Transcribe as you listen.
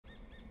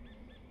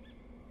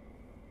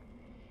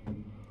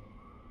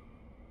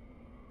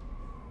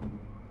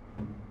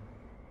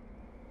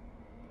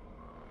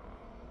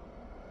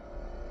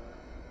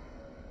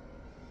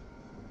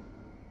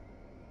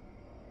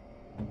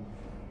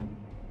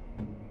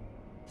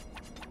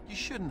You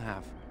shouldn't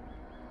have.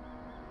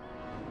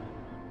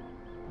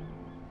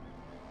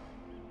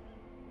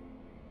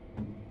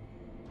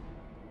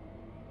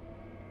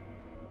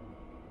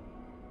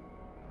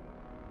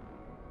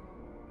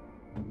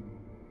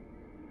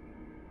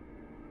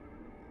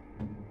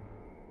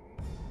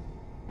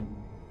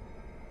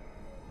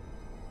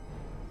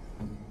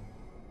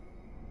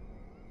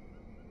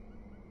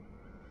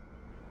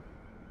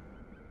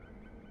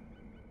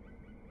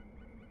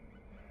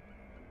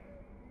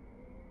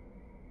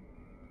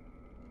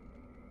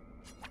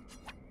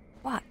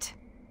 What?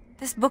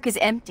 This book is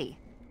empty.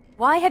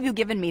 Why have you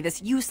given me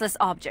this useless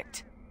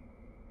object?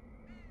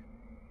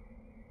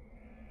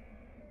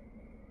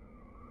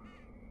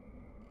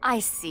 I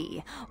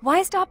see.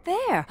 Why stop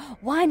there?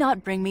 Why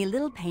not bring me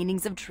little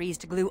paintings of trees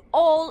to glue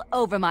all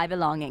over my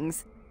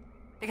belongings?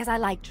 Because I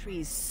like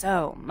trees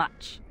so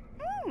much.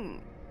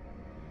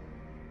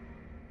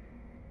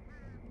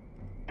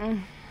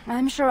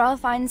 I'm sure I'll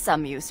find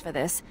some use for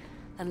this.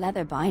 The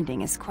leather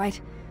binding is quite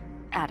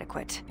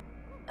adequate.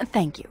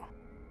 Thank you.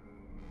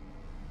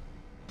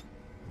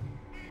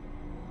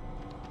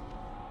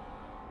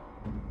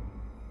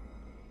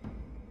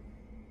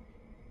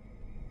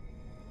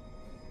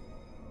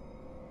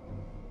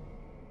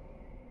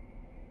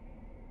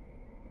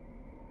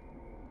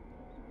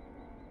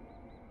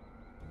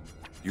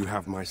 You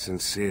have my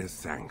sincere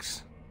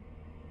thanks.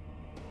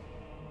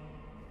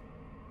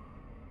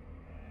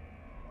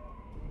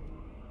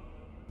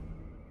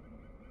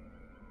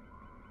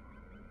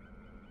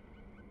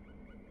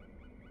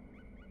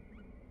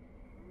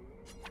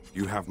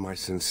 You have my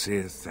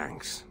sincere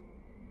thanks.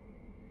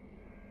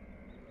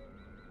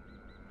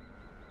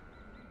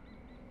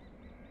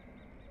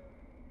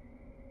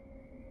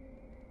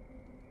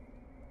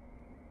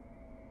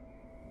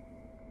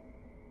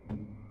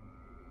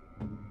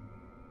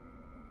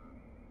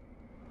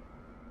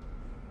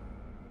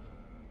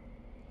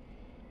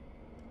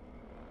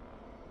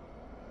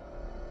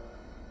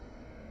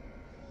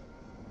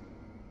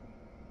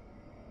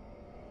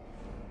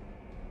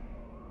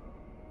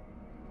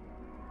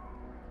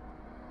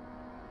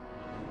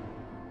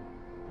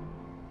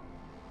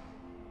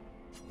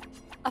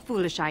 A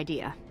foolish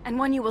idea, and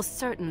one you will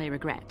certainly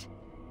regret.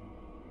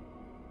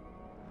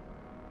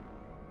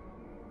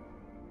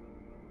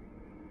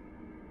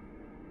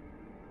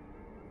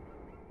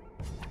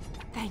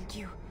 Thank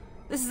you.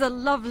 This is a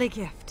lovely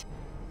gift.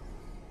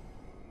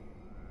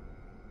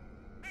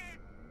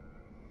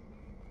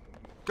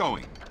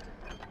 Going.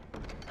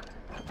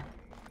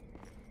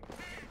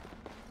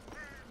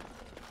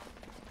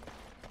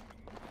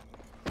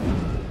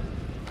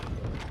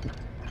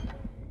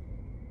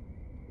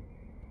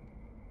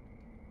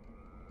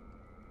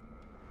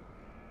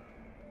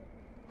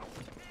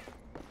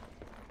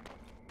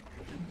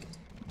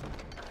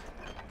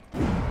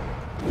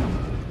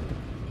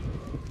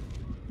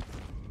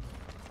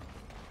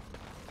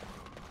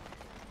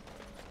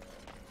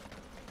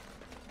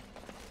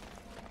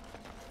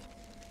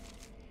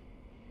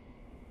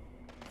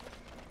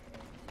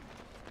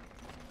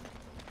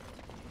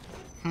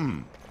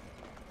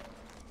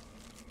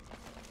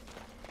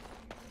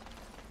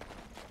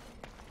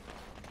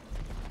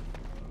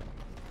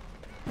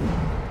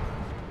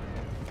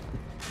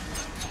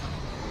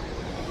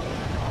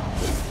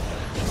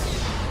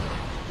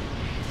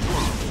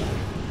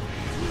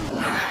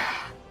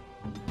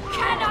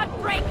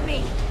 Cannot break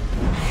me!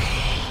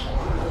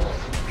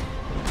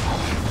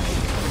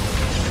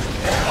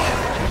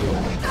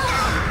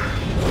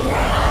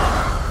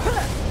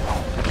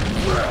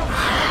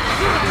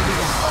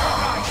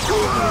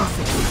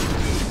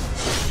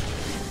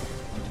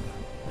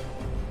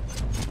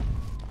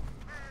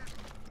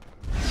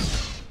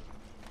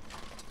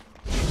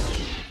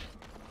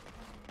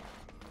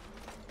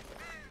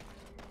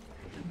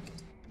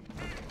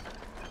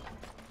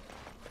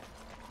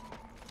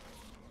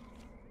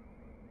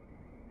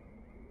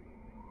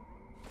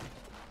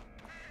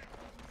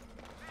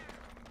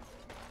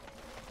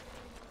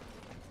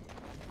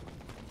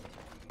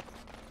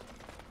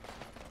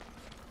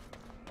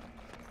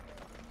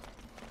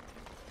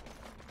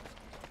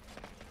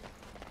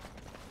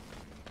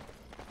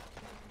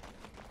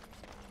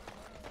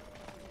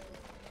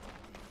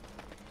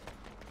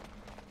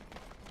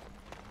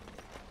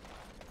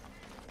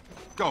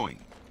 Going.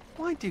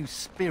 Why do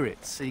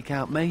spirits seek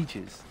out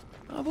mages?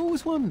 I've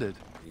always wondered.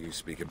 You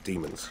speak of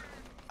demons.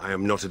 I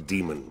am not a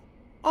demon.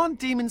 Aren't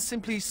demons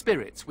simply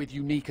spirits with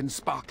unique and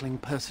sparkling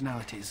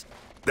personalities?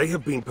 They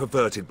have been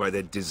perverted by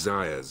their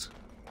desires.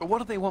 But what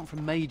do they want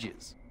from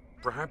mages?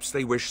 Perhaps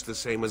they wish the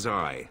same as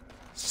I.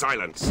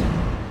 Silence!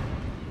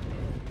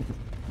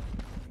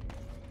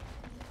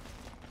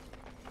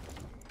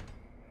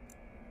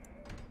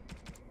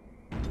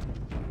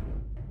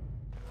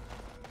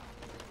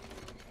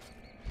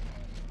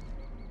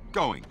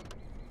 Going.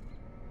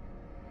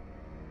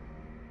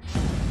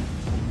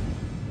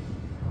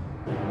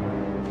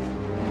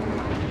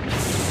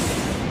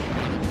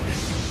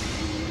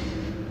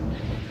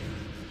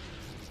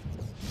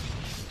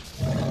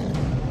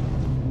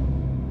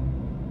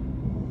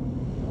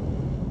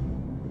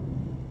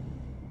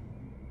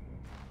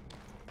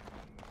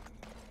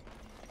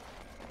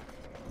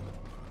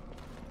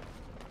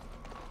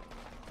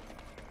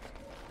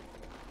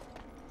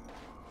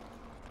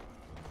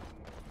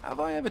 Have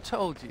I ever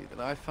told you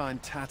that I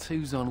find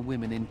tattoos on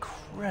women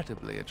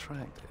incredibly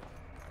attractive?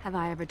 Have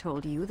I ever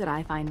told you that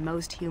I find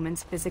most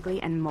humans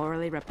physically and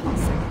morally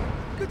repulsive?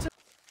 Good to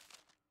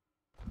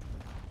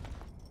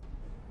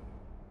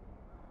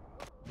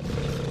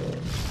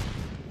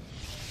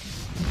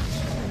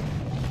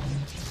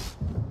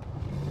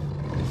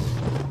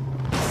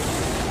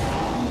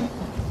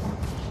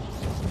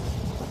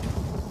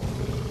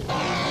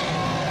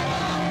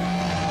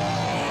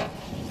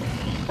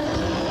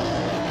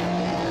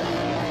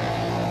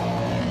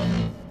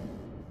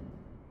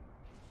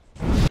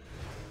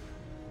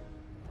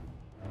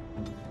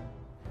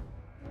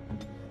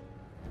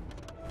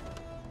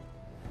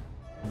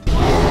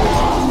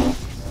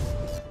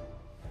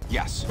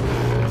Yes.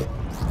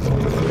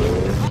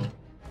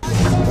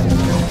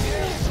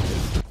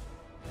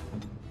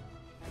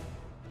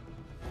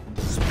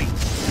 Speak.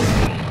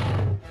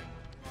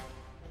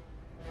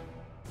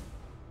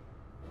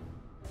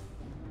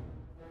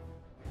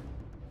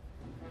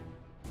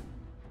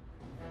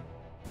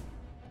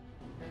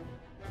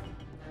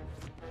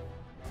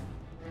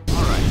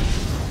 All right.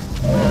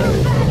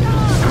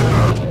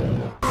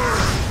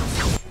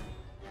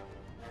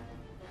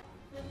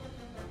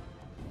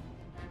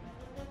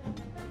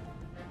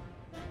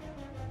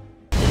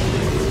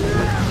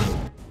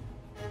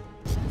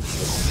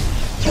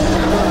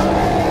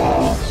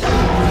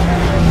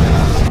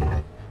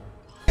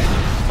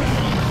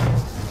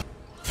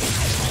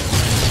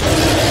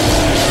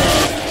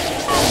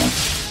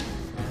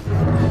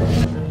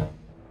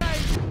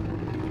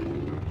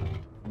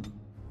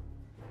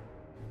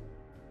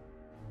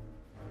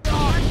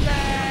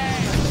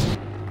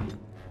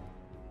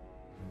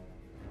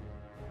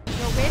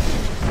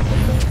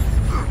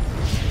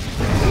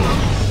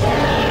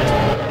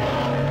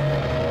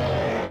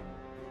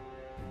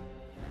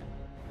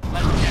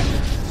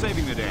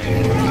 Saving the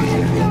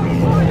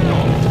day.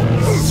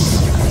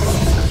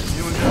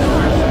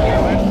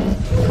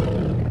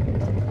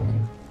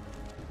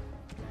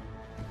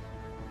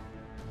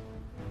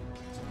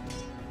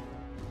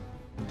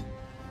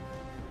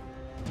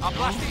 I'll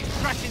blast these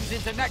cretins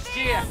into next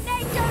year!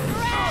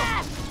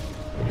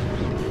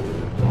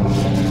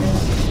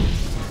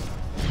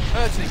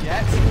 Hurts it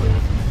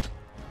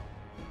yet?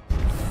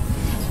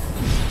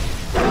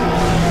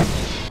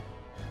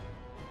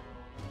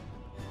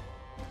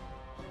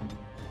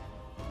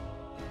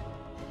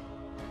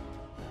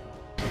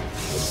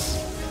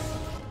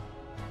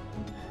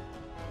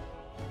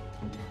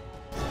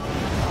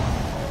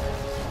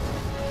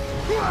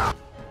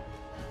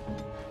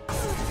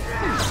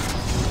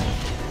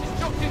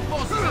 Destructive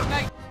forces of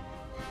nature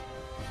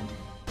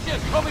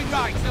coming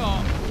right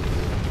up!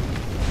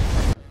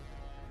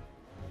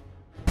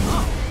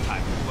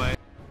 Time to play.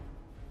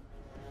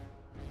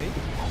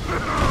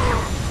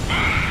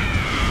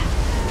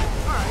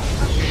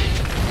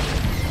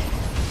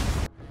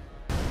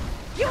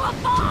 You will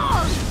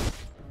fall!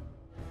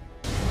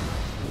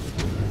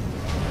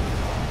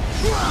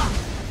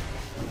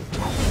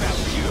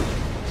 That's you.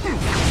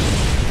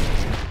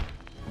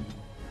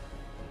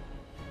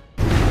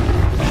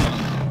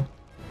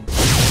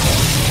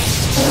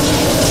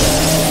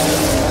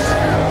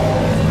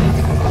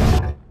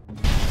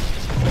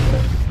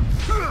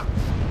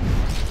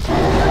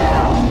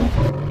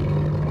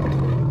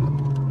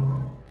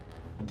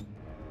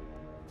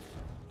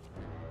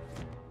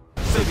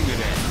 Saving the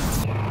day.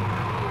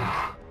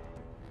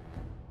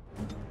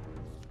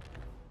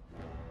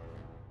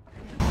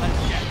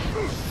 Let's get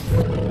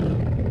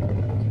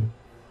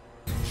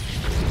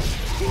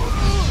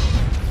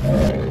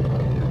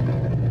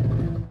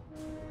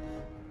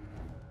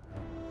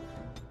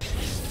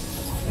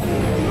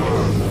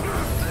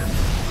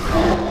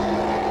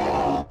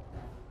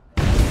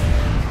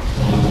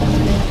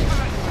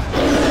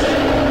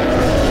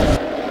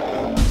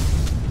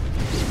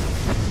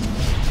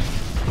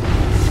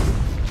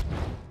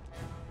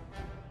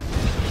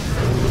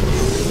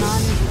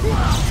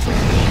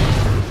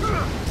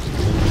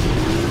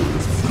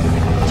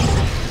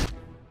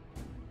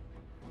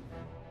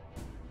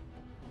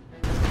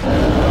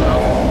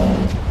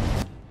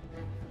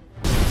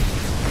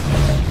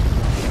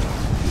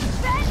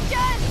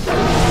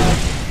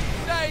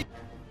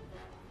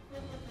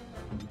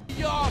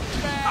your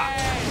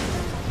face!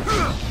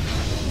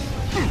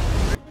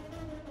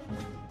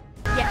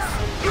 Yes.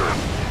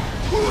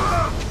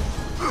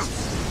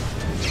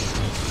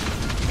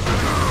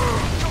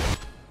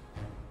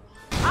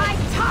 I'm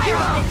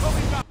tired of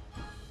this!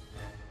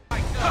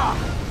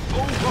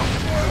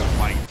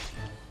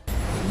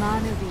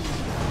 Manavini.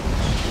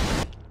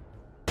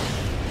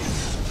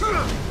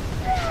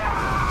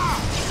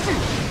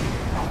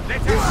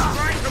 Let us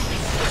strike from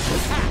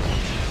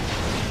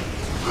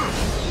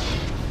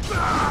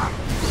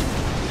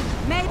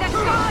May the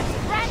gods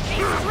grant me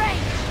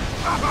strength!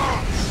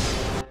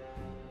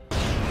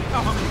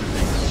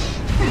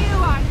 You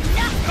are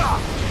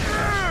nothing!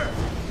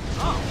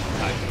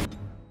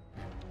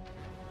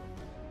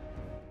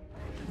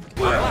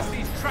 We'll blast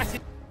these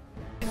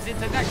cretins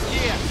into next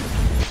year!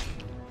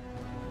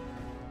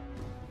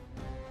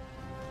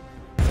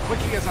 As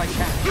quickly as I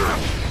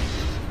can.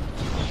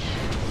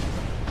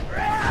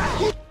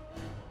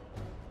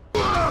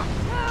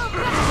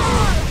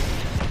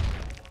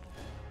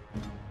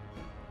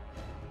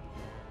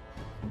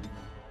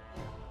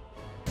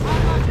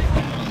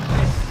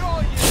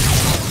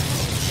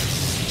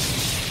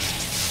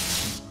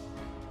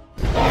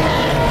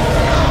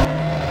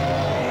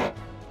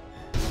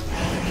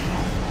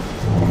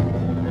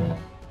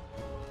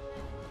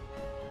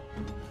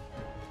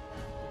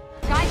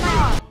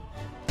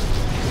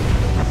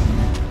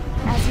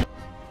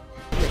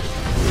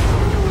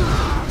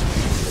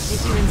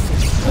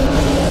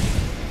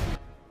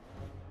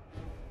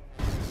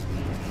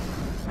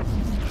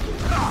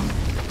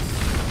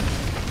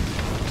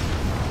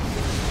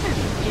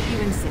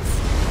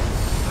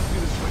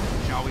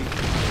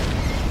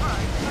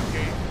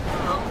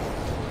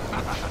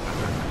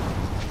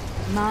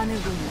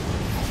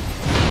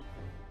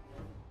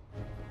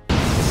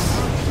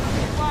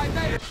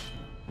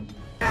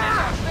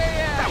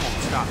 That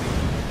won't stop me.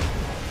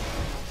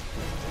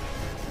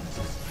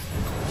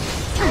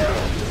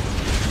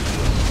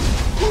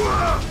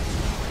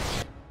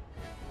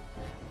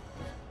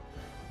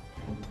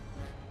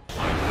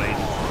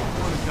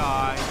 Wanna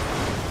die?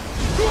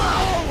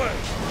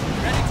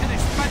 Ready to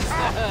dispense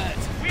the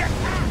hurt.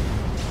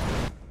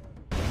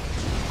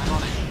 I'm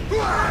on it.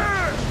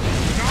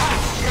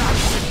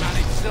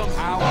 Manage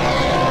somehow.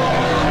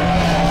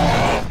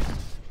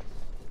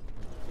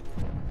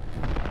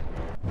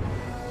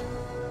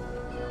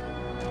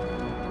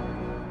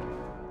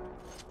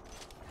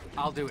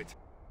 I'll do it.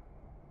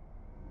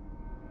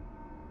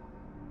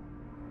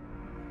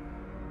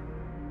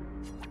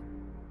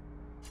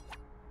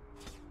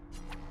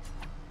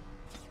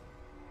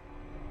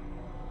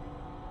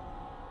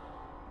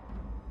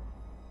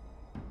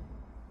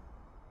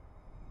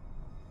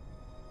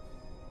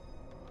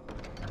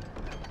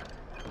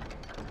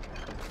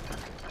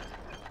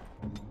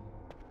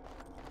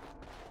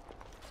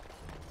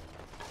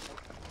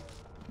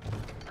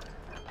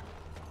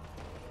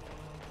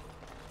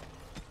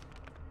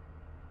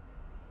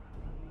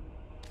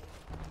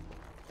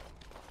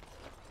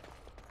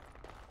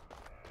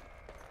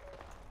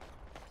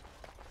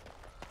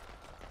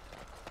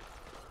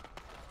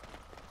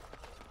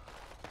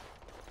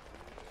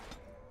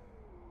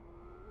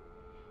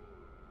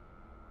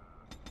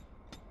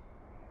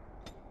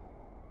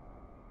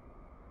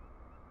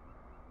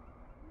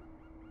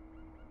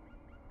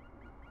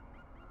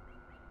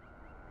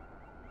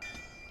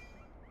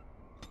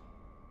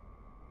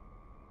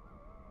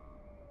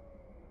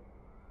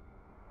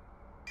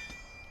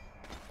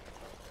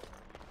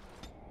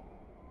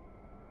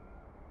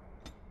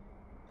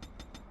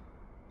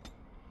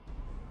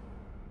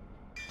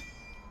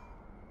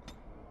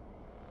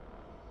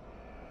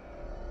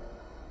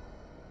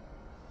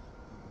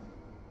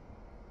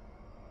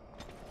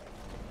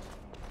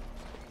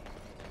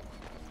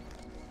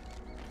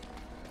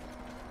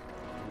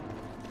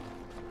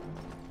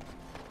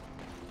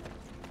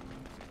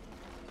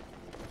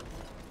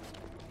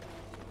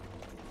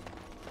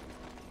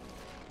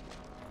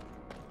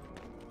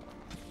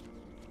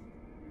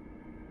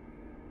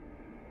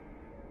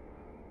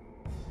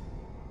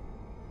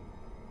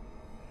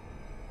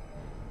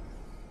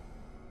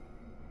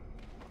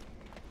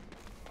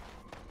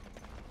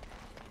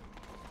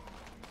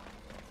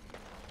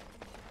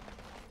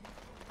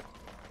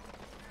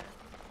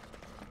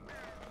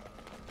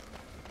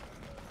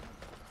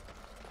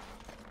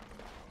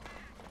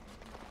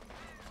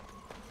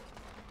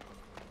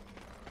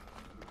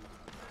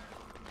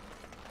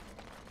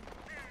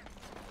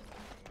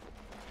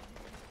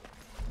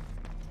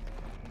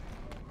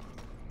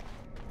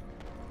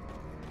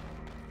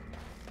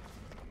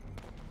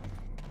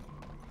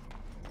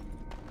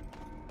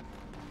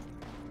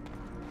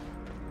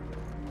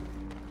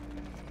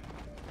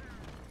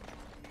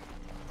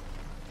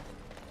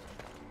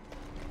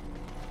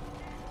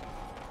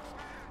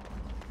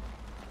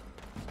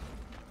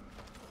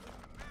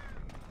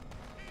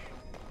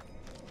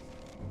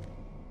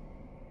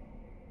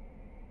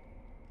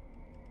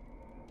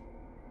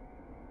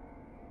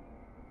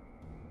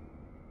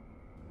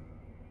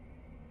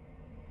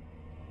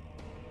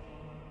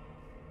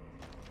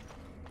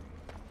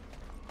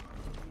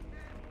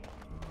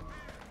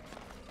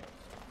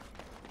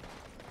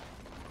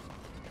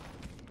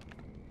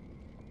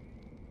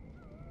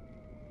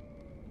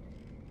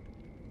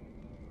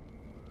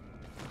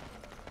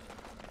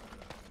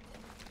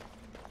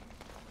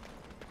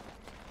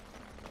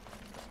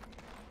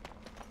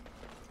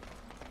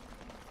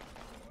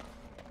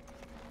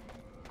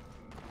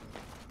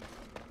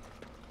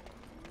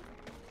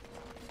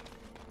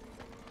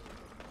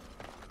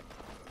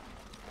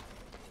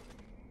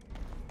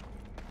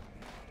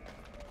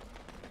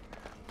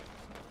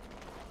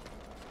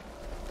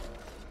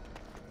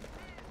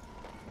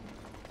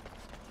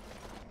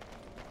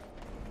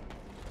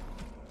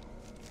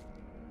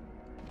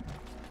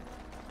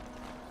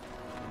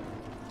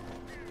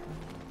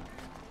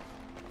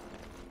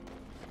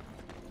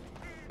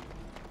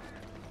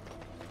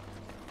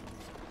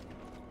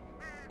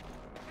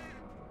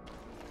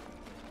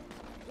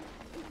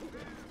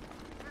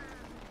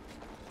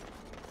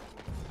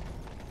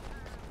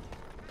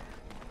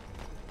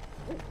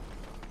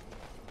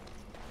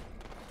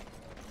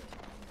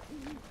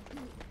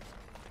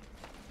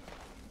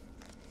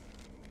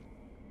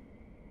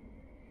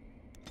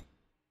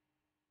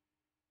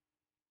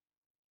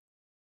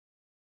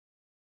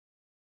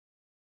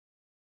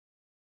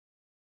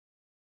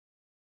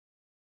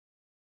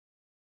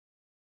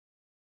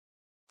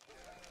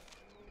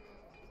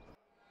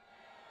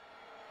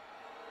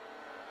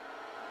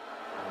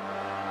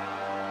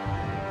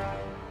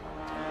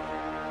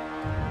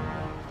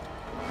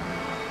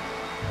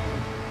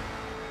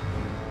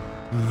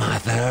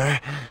 Mother?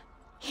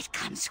 It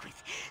comes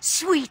with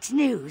sweet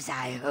news,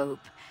 I hope.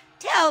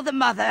 Tell the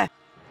mother.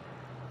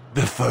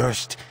 The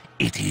first,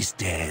 it is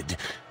dead.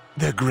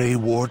 The Grey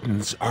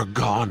Wardens are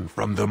gone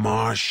from the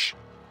marsh.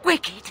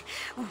 Wicked,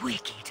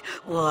 wicked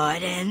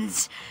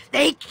wardens.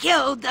 They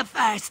killed the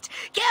first.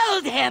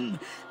 Killed him.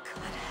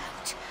 Cut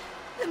out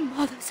the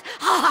mother's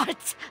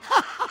heart.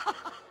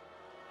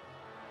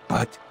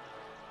 But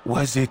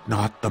was it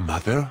not the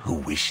mother who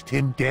wished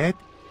him dead?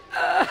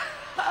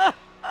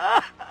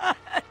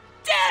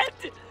 Dead?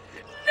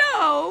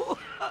 No.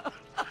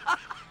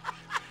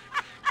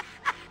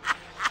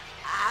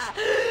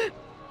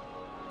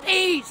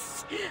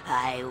 Peace.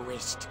 I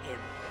wished him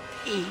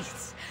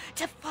peace.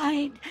 To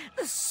find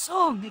the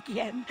song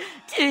again.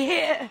 To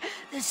hear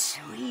the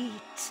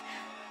sweet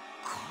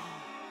call.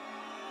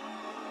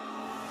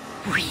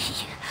 We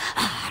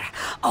are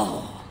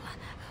all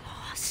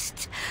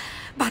lost.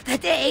 But the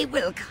day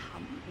will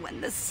come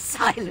when the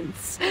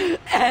silence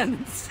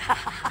ends.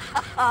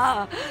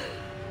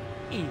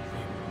 Even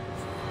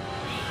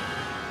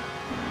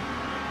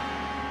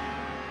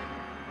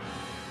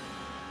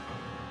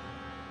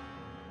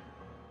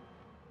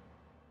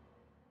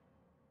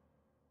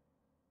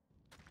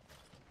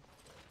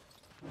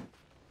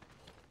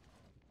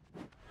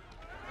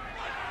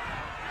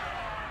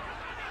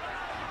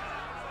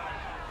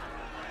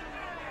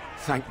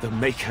Thank the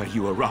Maker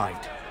you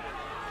arrived.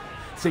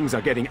 Things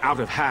are getting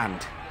out of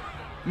hand.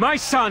 My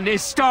son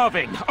is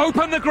starving!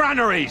 Open the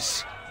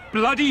granaries!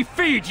 Bloody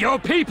feed your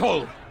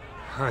people!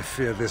 I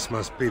fear this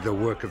must be the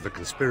work of the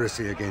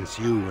conspiracy against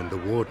you and the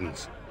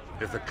Wardens.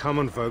 If the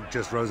common folk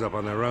just rose up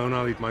on their own,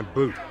 I'll eat my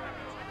boot.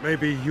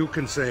 Maybe you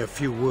can say a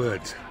few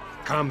words.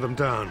 Calm them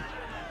down.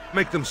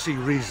 Make them see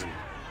reason.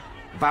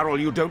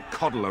 Varol, you don't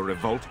coddle a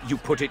revolt, you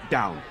put it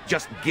down.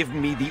 Just give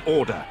me the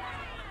order.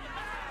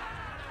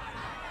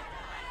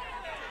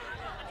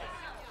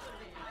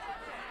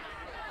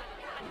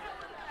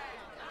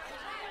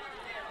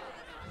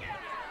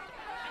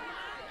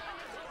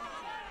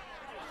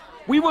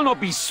 We will not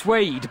be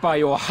swayed by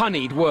your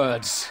honeyed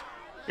words.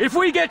 If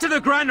we get to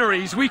the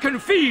granaries, we can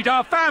feed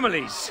our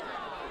families!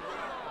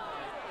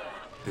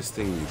 This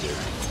thing you did.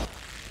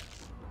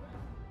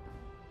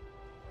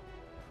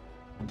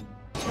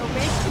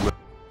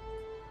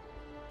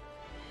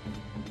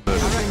 Murder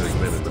those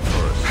men in the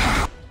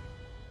forest.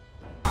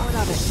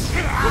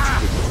 What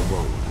you did was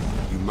wrong.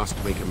 You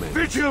must make amends.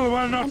 Vigil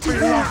will not be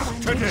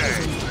lost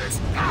today!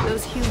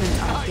 Those humans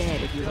are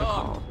dead, if you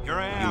recall.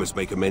 You must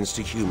make amends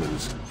to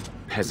humans.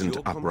 Peasant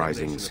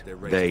uprisings,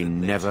 they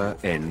never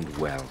end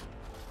well.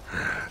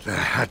 There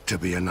had to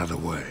be another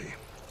way.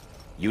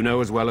 You know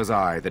as well as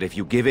I that if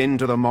you give in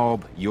to the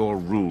mob, you're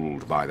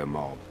ruled by the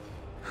mob.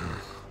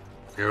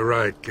 You're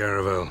right,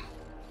 Caravel.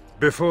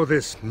 Before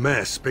this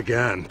mess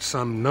began,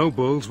 some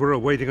nobles were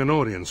awaiting an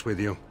audience with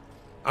you.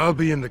 I'll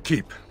be in the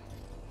keep.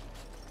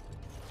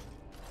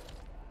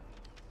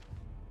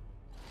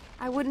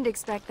 I wouldn't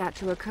expect that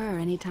to occur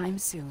anytime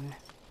soon.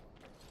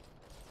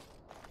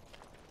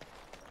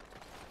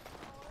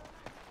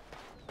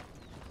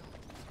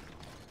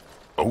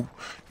 Oh,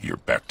 you're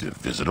back to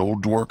visit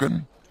old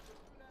Dworkin?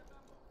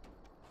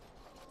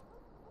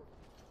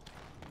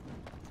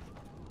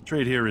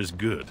 Trade here is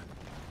good.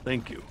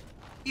 Thank you.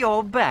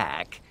 You're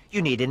back.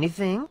 You need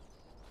anything?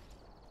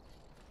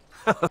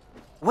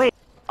 Wait,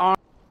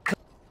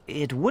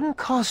 it wouldn't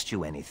cost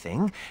you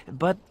anything,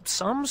 but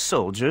some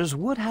soldiers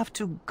would have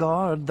to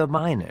guard the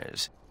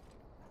miners.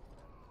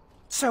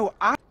 So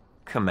I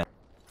command.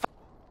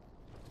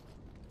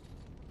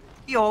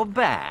 You're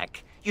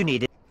back. You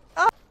need it.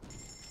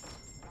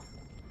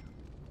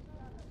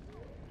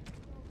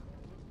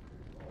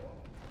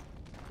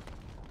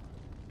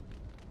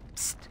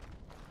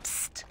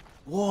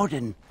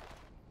 Warden.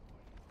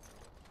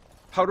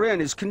 Horan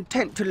is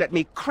content to let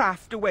me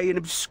craft away in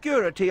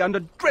obscurity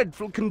under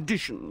dreadful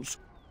conditions.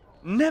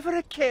 Never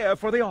a care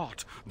for the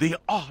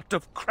art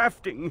of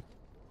crafting.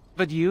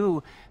 But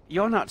you're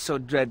not so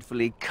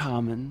dreadfully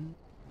common.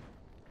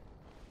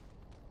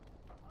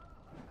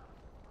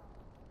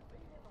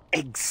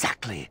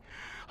 Exactly.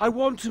 I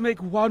want to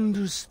make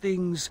wondrous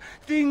things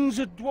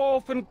a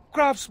dwarf and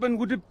craftsman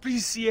would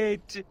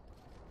appreciate.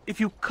 If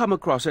you come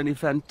across any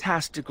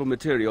fantastical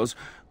materials,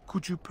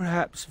 could you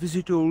perhaps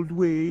visit old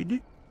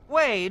Wade?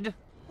 Wade,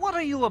 what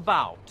are you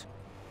about?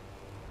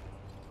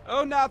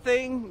 Oh,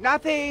 nothing,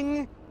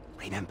 nothing.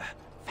 Remember,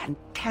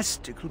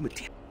 fantastical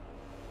material.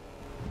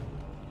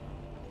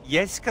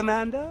 Yes,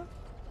 Commander?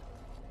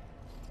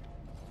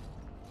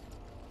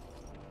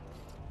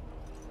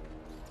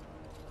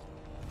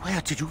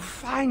 Where did you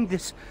find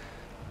this?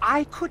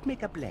 I could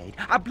make a blade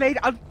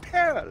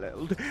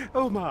unparalleled.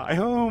 Oh my,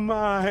 oh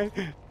my.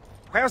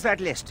 Where's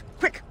that list?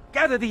 Quick,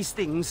 gather these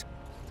things.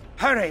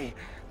 Hurry,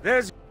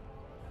 there's...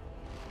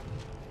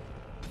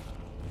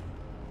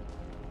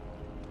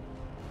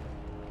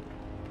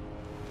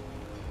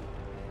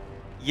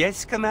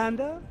 Yes,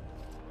 Commander?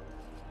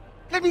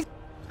 Let me...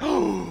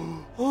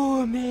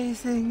 Oh,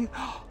 amazing.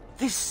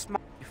 This...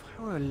 If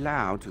I were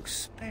allowed to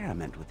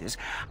experiment with this,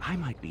 I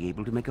might be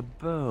able to make a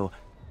bow.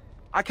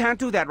 I can't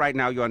do that right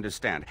now, you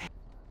understand.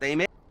 They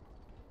may...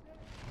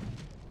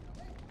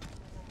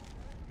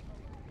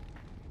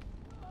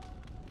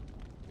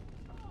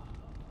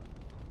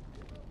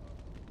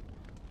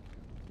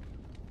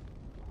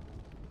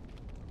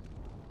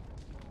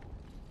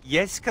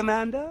 Yes,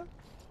 Commander?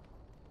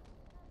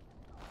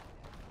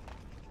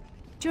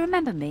 Do you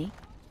remember me?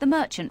 The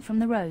merchant from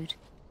the road?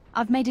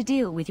 I've made a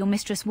deal with your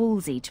Mistress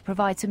Wolsey to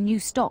provide some new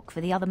stock for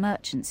the other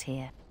merchants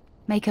here.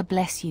 Make her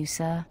bless you,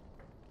 sir.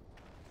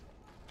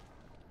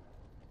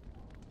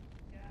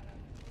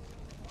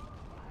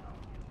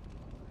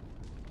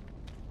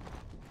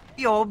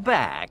 You're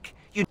back.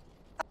 You...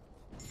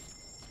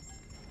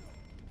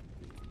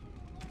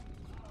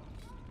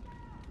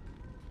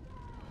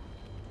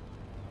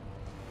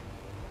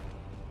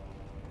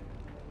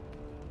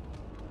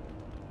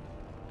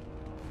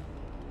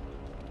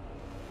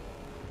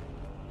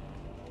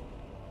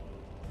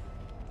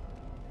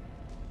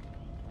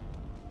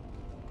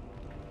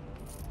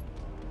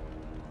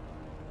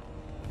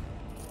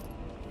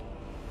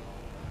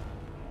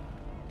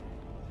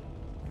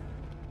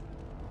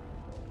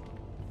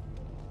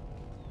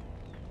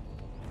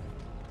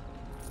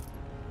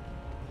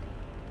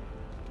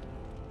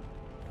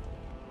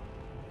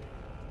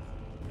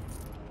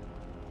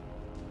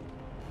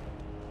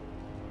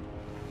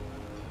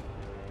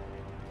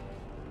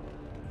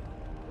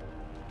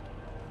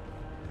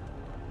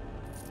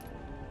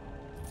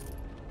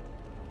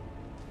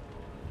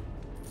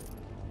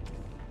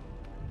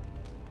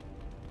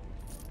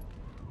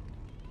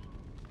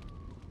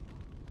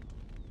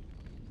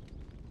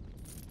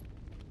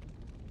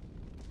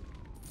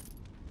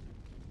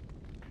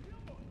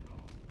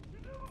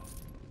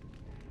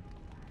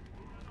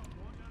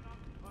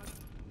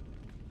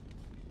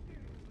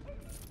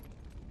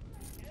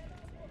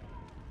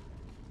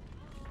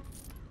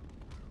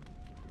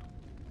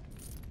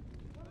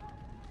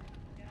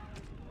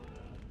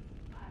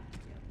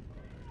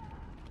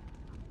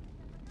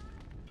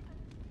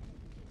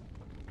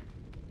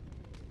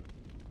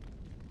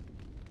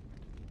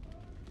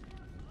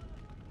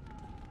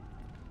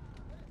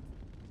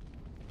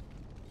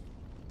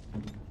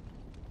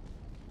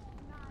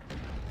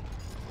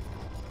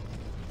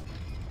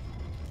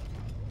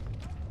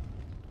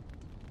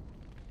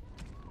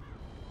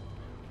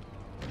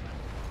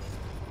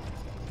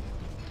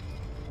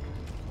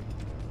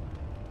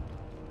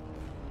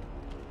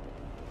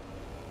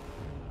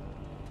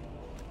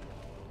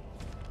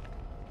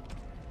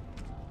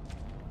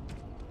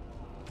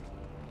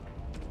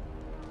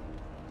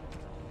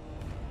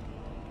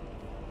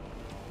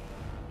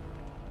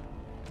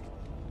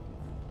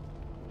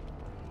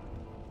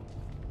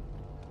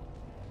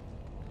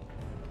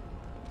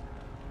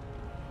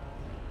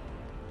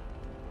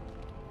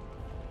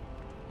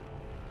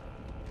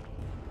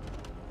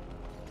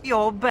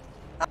 You're back.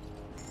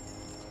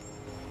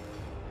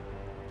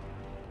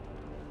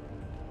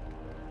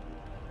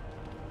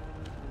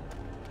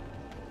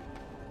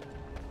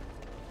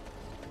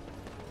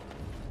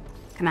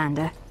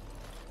 Commander.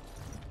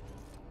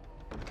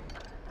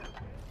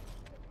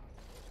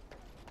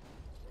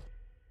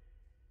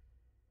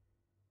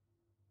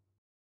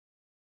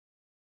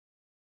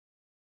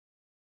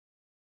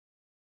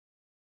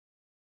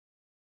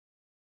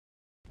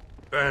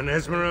 Ban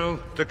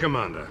Esmeralda to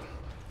Commander.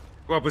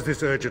 What was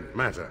this urgent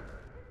matter?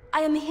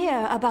 I am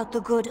here about the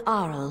good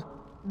Arl.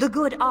 The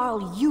good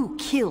Arl you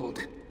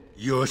killed.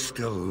 You're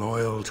still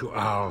loyal to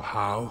Arl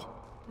Howe?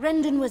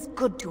 Rendon was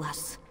good to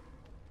us.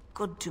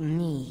 Good to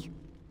me.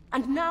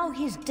 And now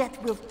his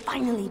death will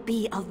finally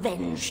be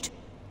avenged.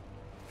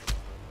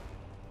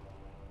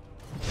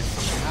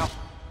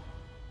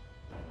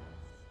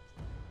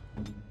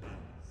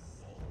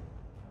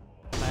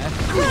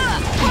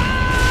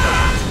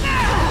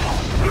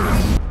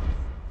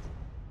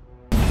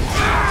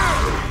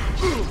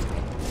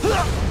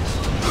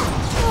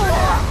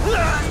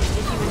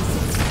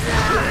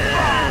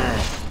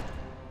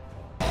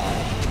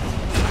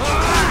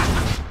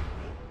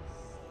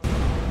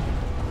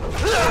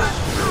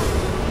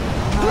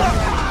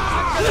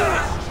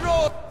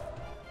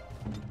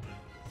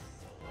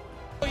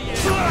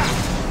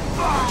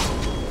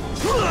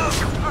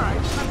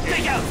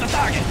 Take out the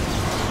target!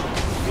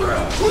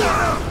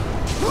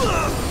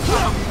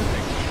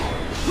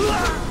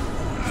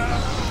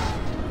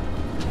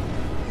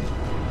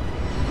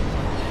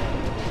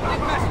 We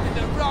bested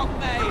the rock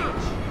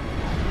mage!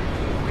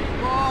 We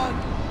won!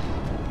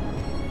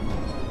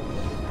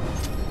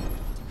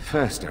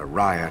 First a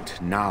riot,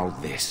 now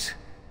this.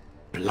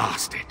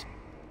 Blast it.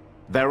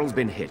 Veryl's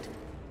been hit.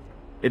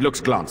 It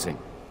looks glancing.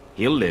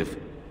 He'll live.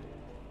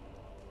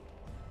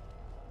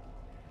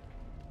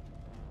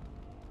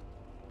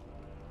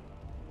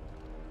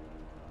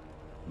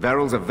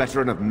 Veryl's a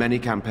veteran of many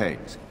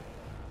campaigns.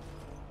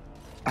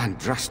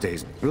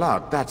 Andraste's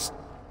blood, that's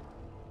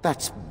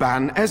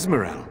Ban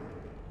Esmeralda.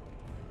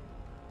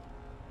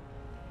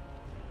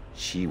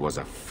 She was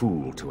a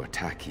fool to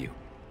attack you.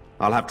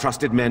 I'll have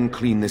trusted men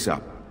clean this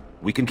up.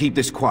 We can keep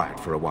this quiet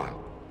for a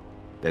while.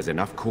 There's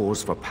enough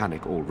cause for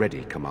panic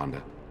already,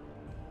 Commander.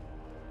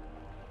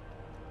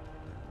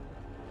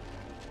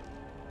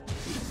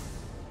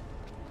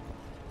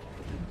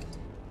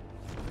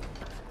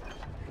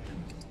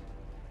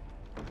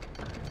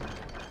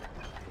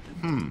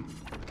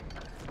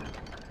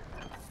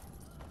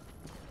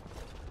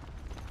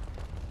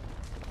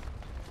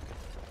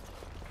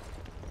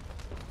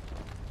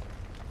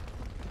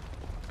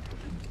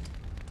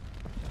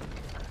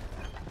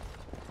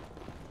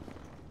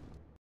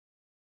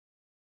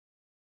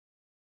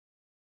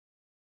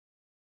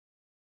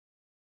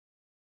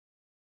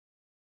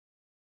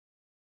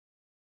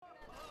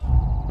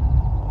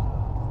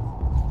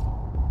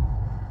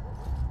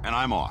 and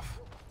I'm off.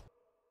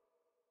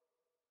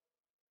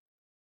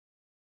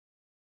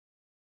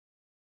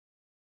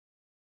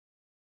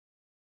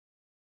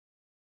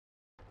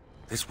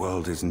 This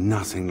world is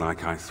nothing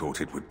like I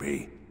thought it would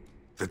be.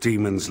 The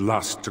demons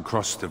lust to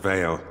cross the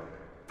veil,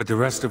 but the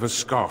rest of us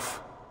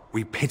scoff.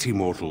 We pity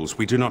mortals,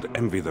 we do not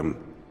envy them.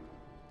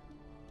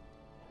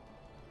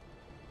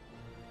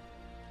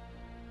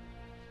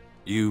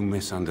 You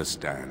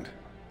misunderstand.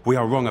 We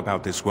are wrong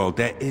about this world.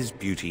 There is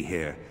beauty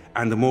here,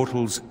 and the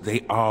mortals,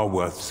 they are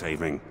worth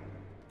saving.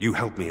 You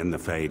helped me in the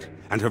Fade,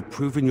 and have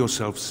proven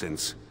yourself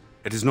since.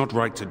 It is not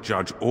right to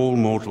judge all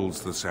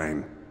mortals the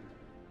same.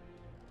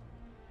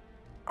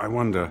 I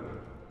wonder,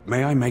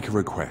 may I make a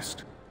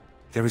request?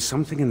 There is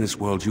something in this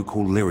world you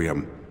call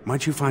lyrium.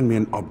 Might you find me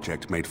an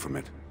object made from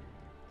it?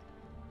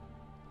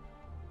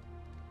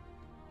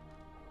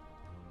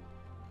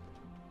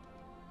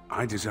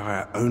 I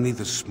desire only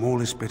the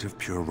smallest bit of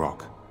pure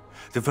rock.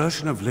 The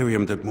version of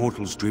lyrium that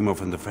mortals dream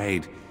of in the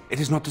Fade, it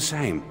is not the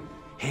same.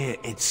 Here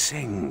it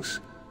sings.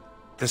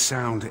 The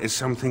sound is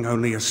something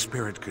only a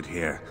spirit could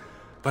hear,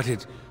 but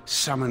it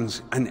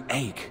summons an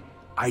ache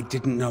I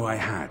didn't know I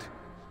had.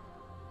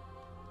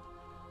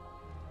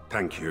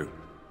 Thank you.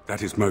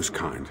 That is most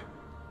kind.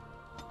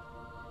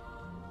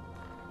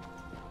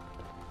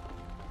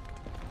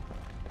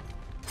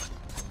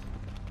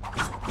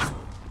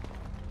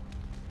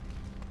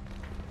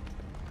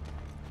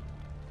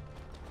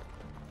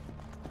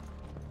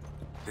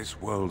 This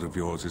world of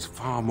yours is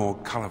far more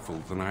colorful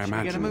than I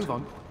imagined. Should we get a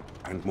move on?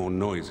 And more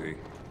noisy.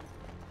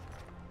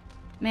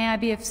 May I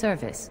be of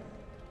service?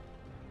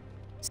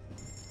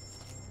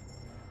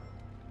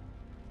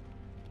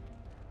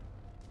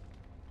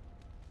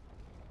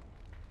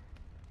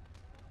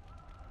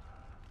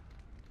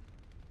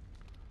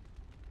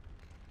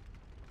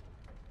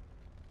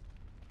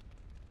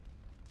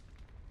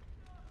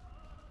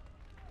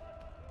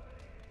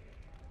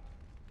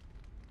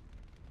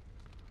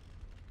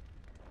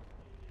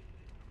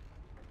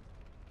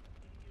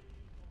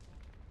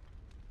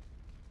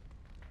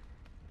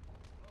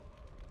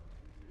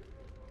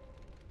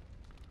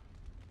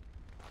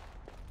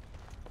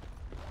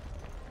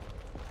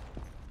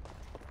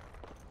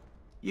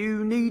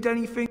 You need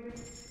anything?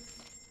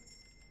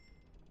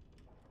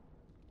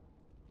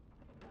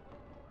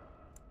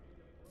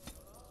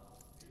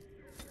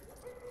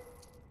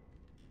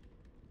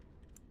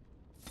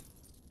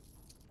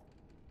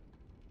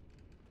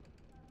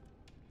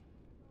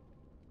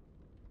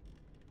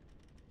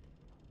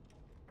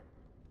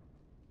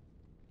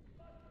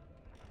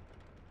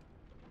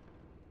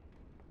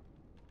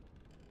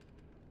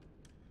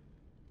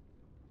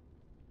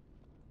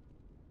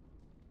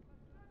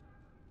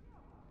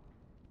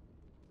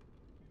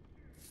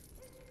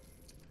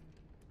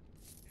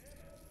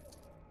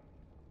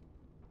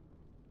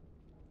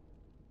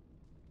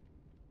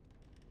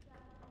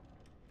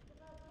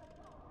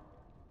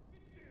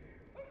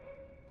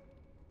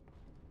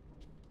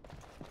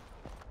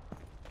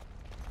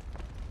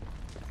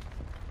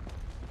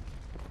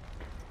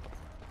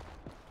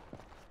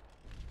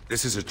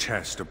 This is a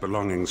chest of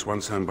belongings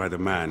once owned by the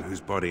man whose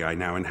body I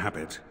now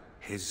inhabit.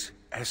 His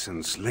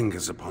essence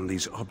lingers upon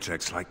these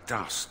objects like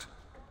dust.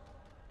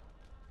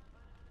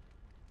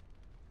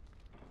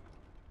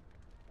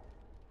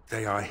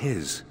 They are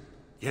his,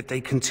 yet they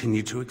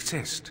continue to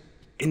exist.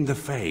 In the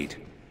Fade,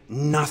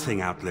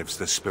 nothing outlives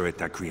the spirit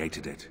that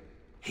created it.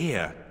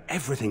 Here,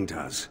 everything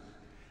does.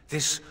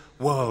 This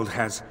world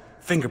has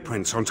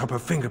fingerprints on top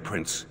of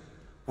fingerprints,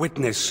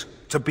 witness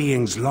to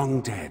beings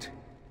long dead.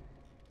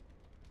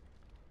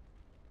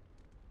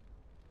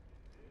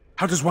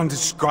 How does one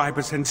describe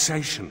a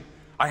sensation?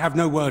 I have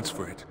no words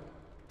for it.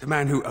 The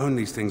man who owned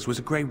these things was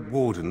a Grey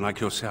Warden like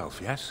yourself,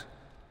 yes?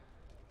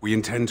 We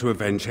intend to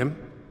avenge him?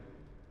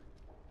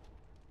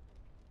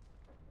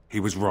 He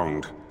was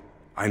wronged.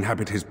 I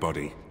inhabit his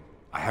body.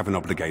 I have an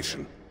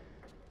obligation.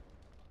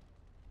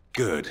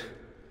 Good.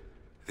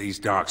 These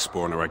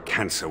Darkspawn are a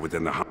cancer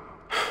within the heart.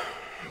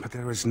 But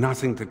there is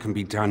nothing that can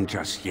be done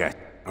just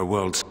yet. A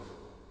world's...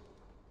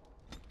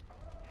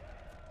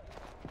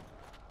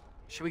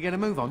 Should we get a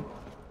move on?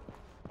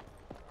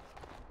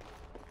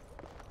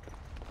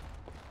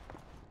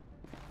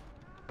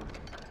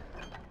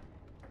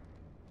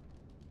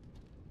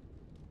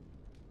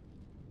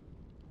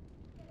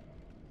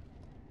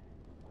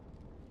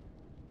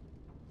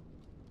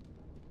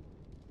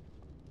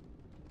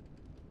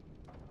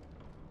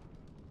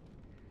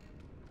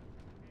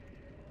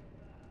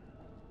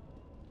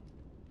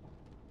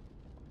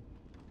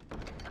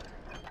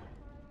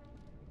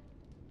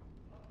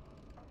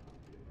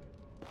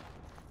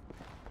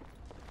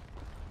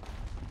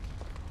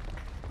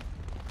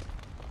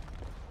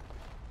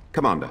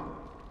 Commander.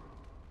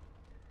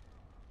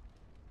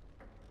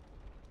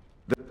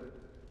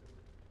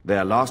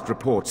 Their last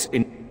reports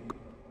in...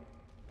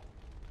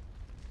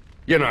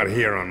 You're not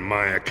here on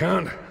my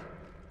account.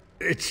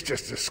 It's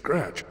just a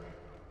scratch.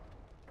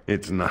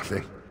 It's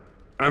nothing.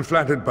 I'm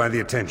flattered by the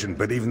attention,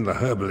 but even the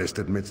herbalist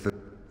admits that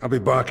I'll be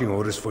barking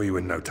orders for you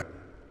in no time.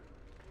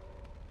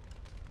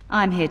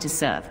 I'm here to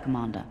serve,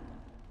 Commander.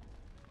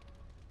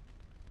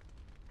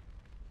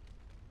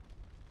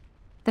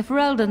 The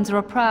Fereldans are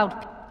a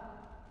proud...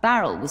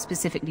 Barrel was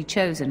specifically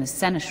chosen as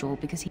seneschal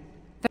because he...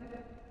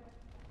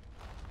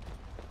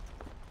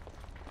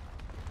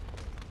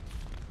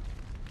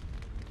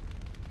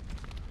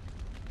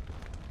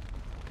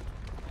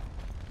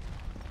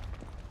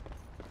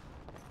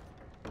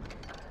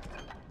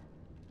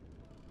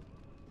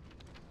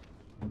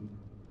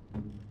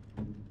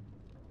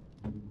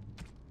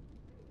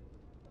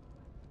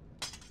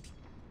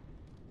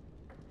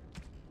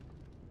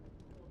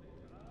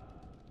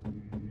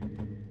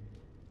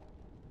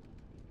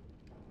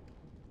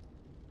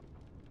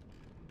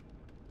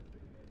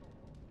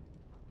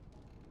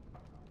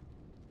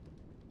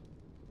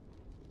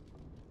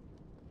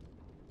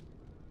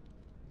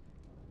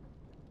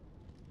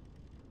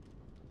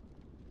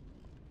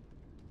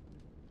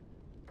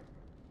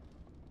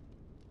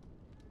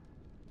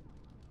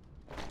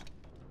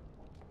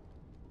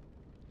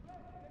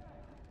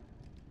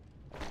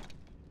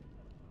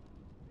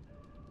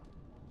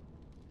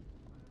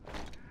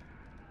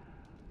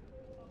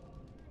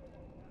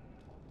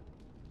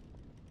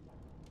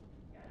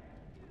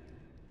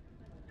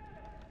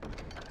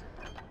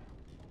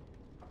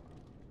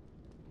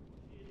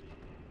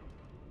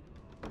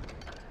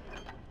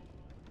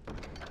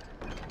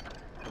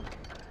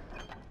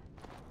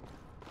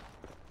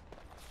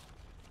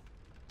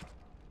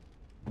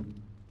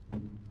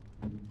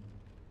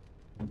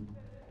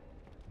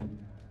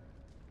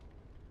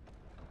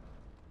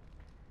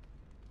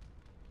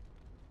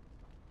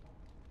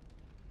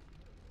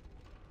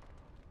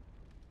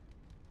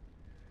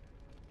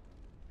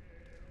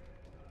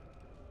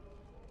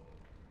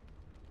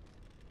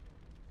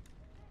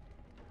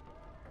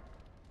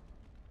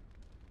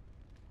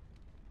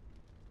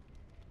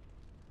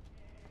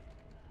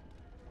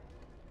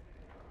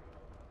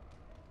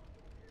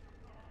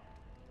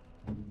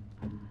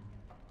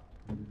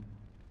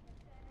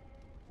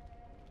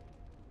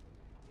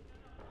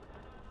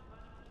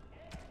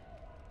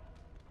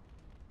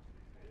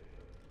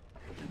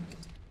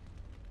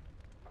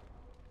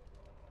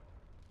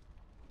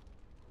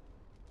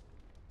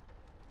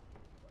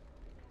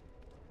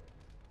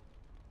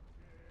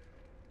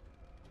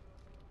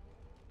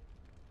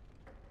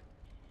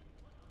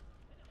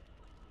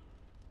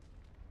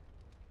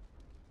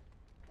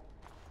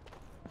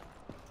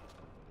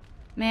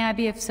 May I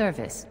be of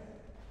service?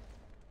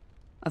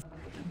 Of...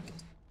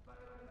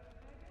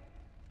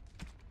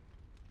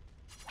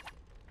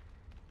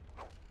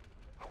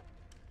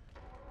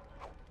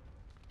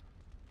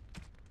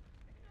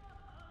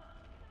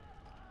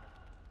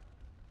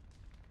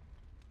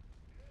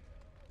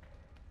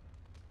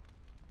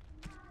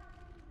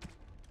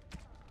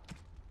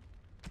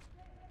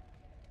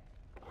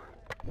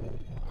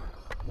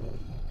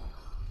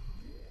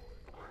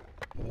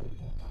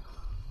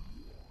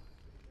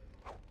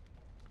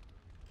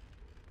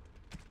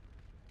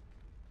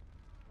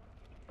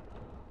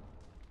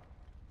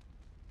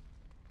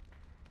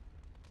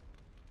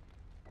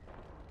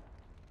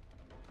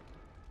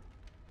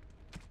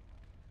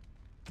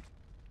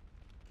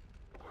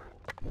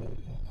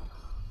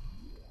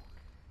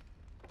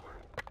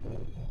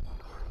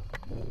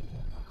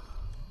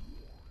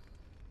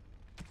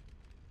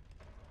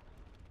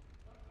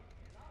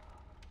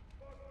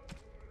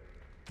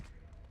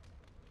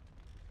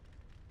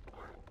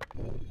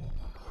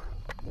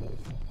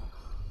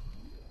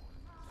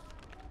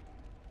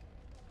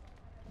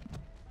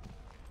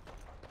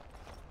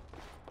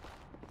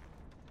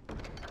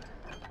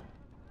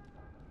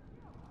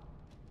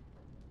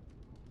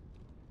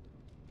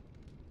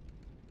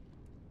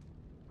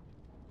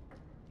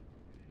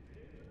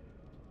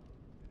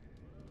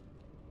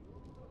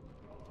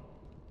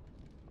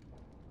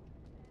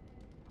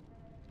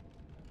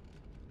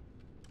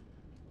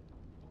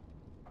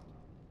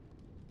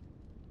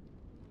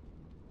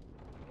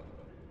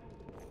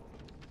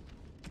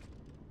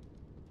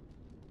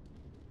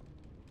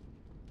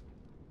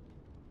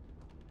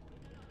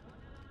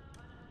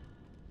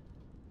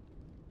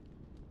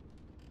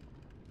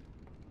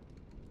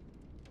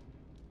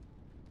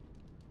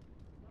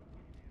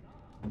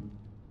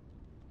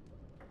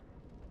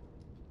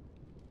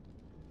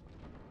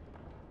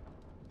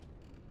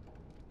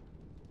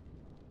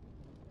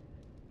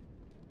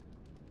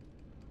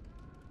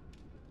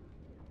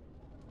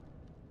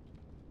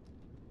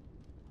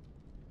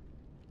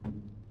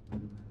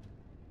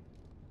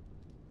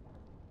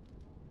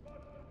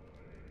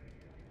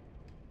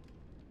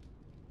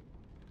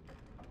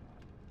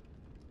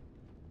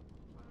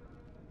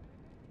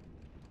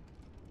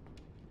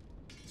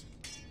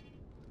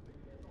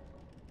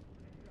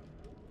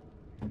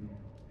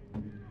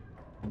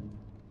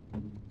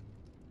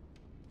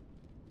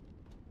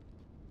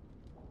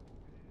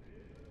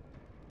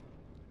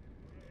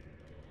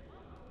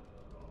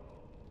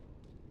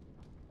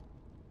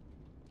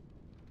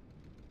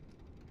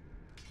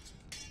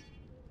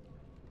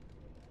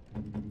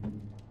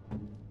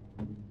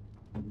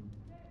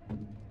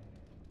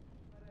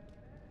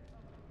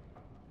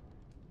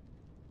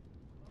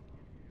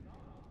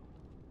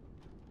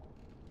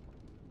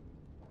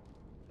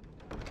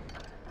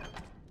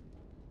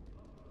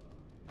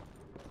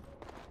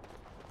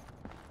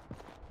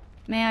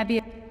 May I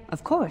be...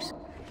 Of course.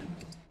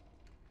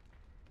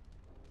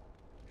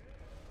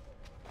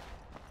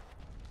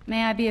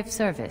 May I be of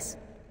service?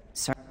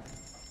 Sir.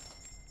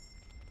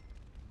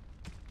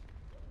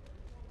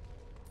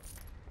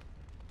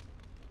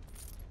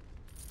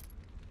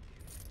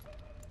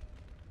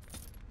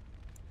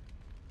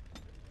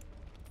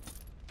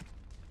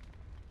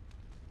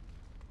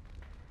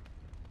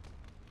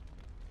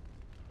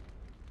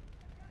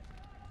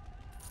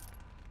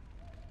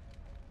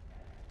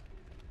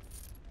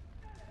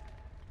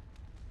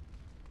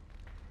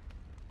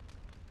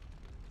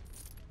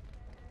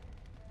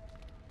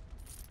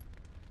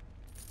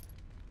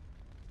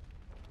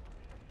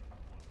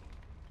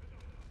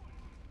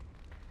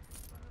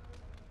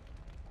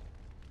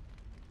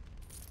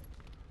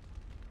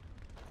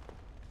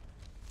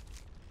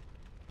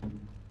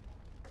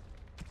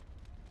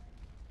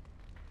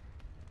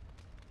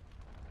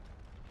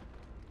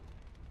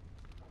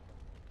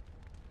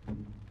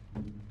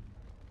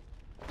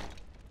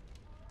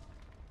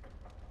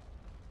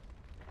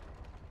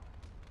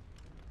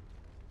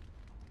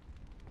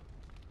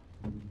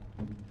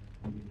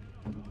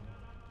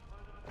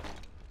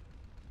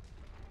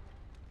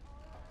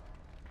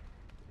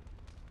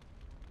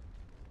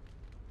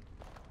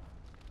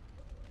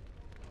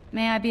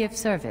 May I be of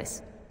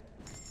service?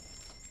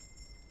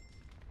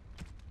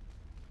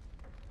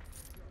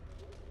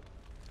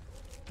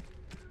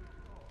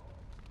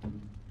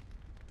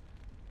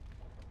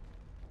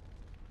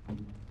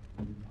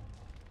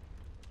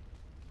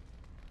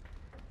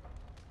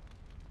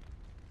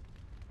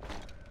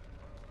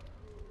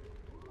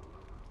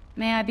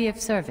 May I be of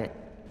service?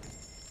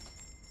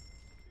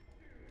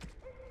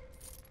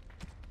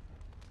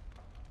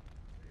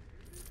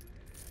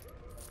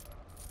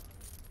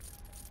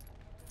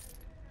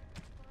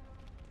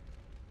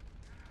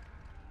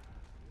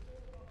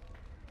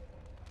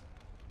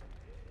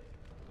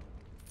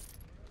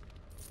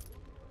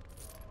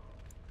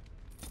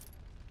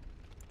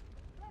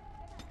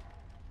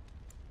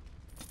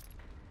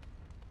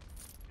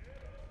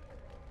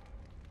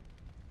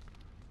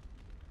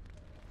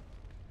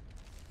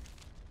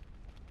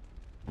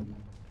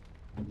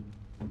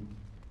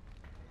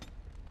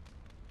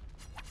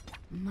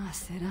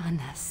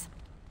 Maceranas.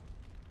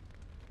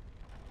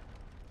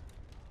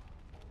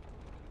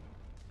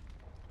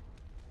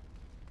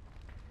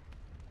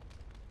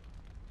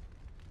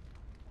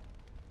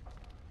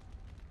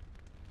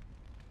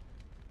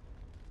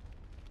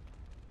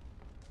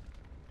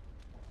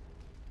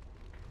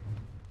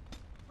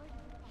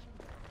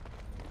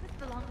 This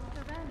belongs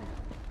to Ren.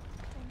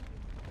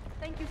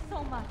 Thank you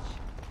so much.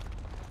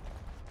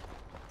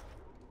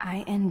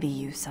 I envy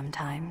you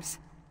sometimes.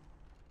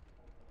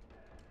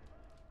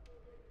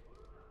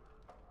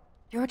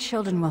 Your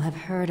children will have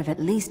heard of at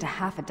least a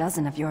half a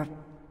dozen of your...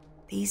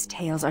 These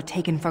tales are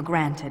taken for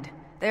granted.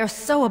 They are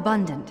so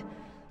abundant.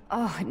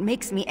 Oh, it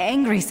makes me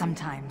angry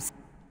sometimes.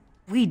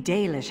 We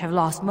Dalish have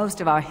lost most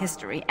of our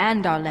history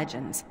and our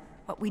legends.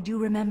 What we do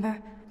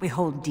remember, we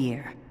hold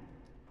dear.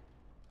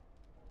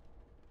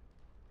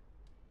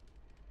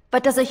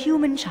 But does a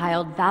human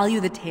child value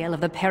the tale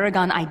of the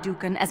Paragon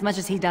Idukan as much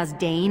as he does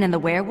Dane and the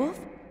werewolf?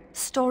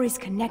 Stories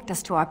connect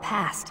us to our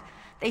past.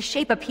 They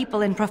shape a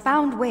people in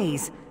profound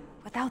ways.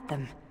 Without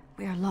them,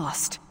 we are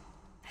lost.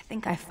 I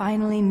think I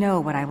finally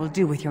know what I will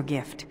do with your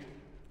gift.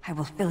 I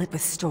will fill it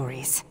with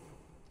stories.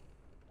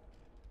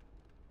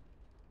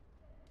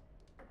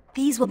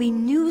 These will be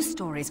new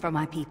stories for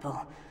my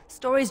people.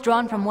 Stories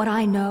drawn from what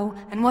I know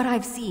and what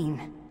I've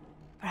seen.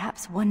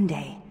 Perhaps one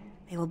day,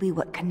 they will be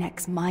what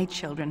connects my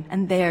children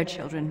and their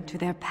children to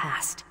their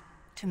past,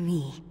 to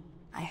me.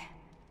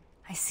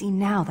 I see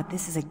now that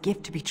this is a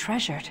gift to be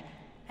treasured,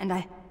 and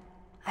I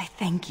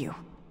thank you.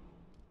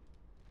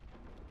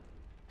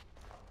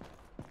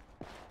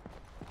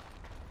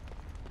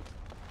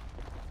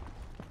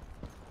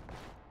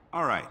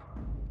 All right.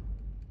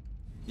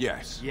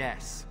 Yes.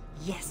 Yes.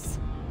 Yes.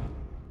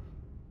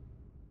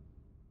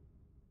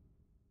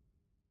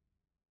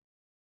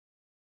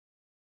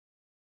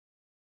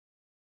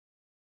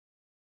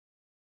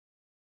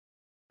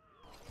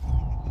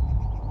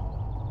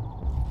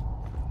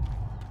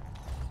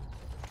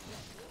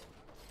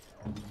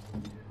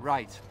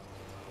 Right.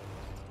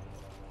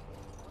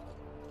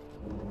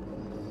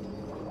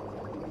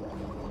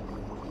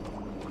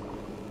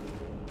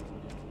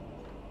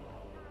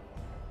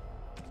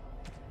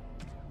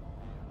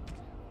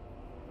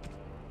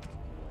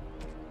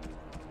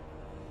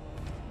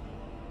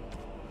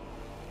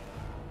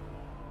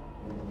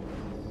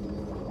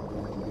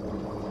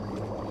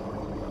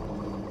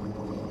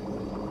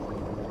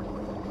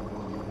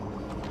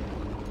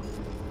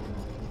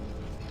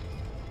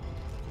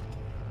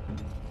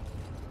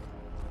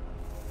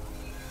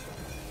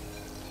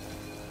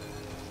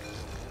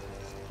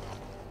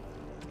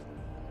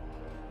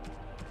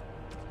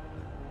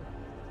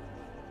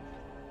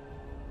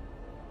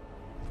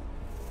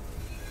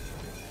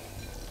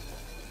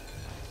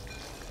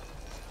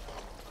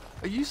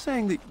 Are you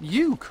saying that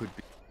you could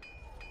be...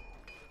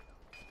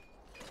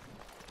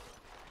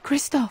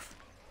 Kristoff!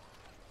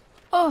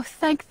 Oh,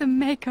 thank the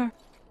Maker!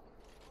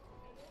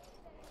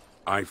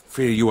 I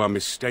fear you are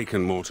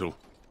mistaken, mortal.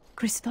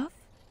 Christoph?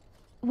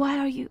 Why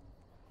are you...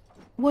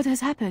 What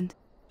has happened?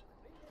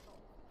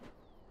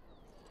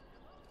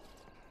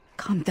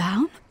 Calm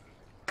down?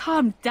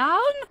 Calm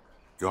down?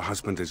 Your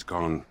husband is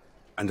gone,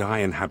 and I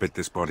inhabit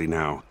this body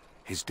now.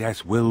 His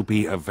death will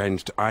be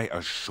avenged, I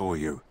assure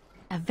you.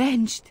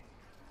 Avenged?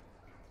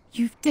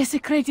 You've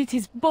desecrated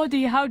his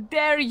body, how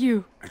dare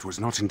you! It was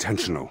not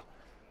intentional.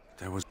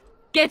 There was...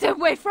 Get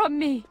away from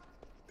me!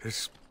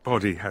 This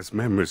body has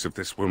memories of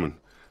this woman.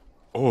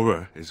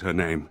 Aura is her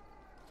name.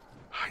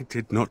 I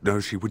did not know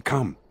she would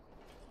come.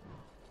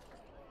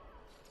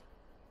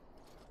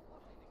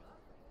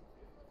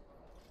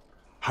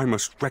 I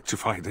must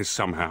rectify this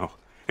somehow.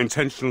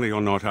 Intentionally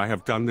or not, I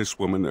have done this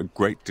woman a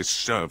great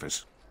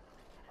disservice.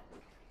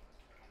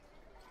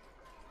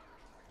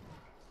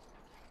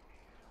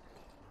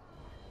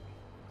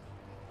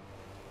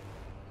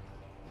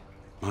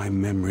 My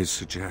memories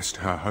suggest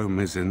her home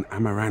is in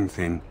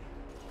Amaranthin.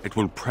 It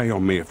will prey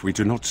on me if we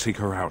do not seek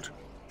her out.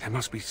 There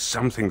must be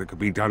something that could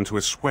be done to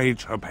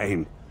assuage her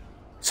pain.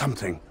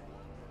 Something.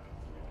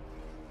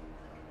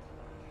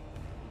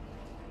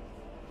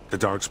 The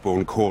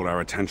Darkspawn call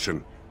our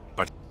attention,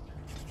 but...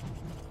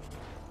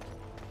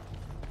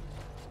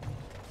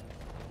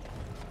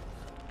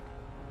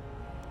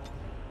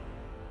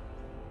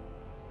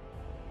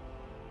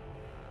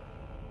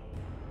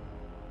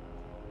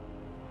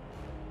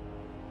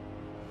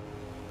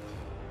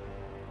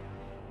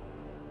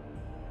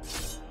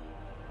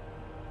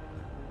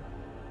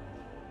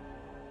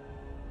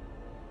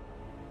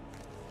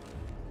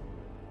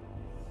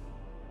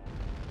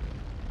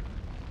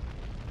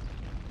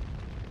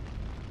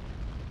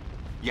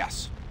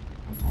 Yes.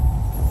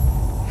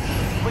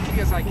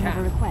 Quickly as I You have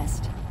a can.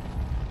 request.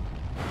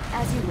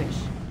 As you wish.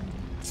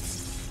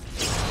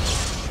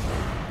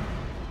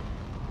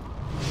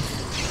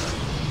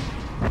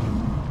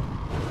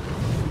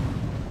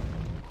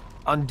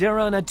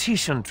 Andera and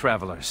Atishan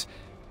travelers.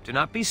 Do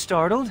not be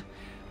startled.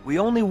 We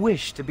only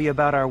wish to be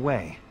about our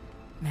way.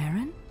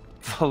 Marin?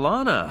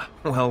 Valana!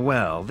 Well,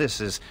 well, this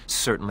is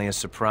certainly a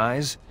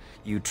surprise.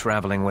 You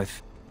traveling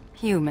with...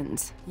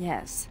 Humans,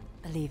 yes.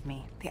 Believe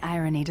me, the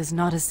irony does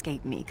not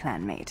escape me,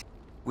 clanmate.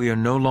 We are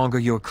no longer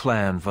your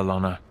clan,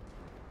 Valana.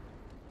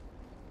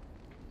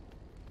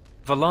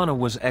 Valana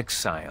was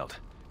exiled.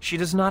 She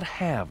does not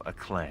have a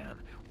clan.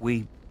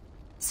 We...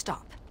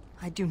 Stop.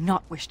 I do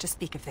not wish to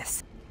speak of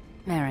this.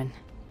 Marin,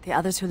 the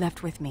others who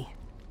left with me,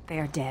 they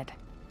are dead.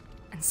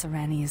 And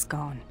Sarani is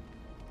gone.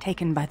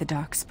 Taken by the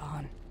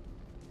Darkspawn.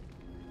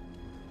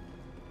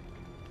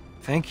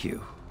 Thank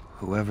you,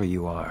 whoever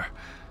you are.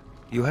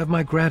 You have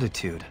my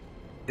gratitude.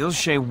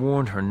 Ilshe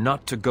warned her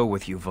not to go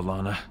with you,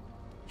 Valana.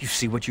 You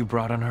see what you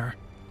brought on her?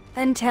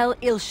 Then tell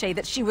Ilshe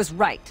that she was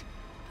right.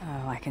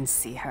 Oh, I can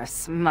see her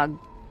smug.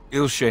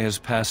 Ilshe has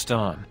passed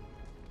on.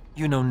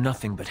 You know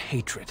nothing but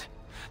hatred.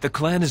 The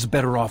clan is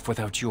better off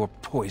without your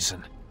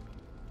poison.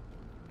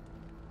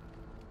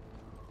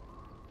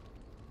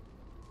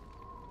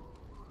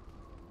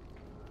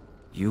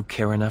 You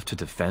care enough to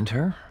defend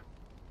her?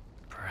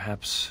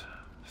 Perhaps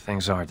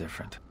things are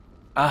different.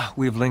 Ah,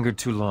 we've lingered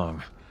too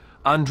long.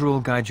 Andrew will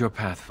guide your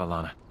path,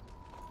 Valana.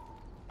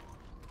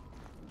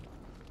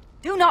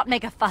 Do not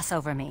make a fuss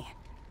over me.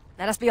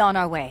 Let us be on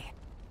our way.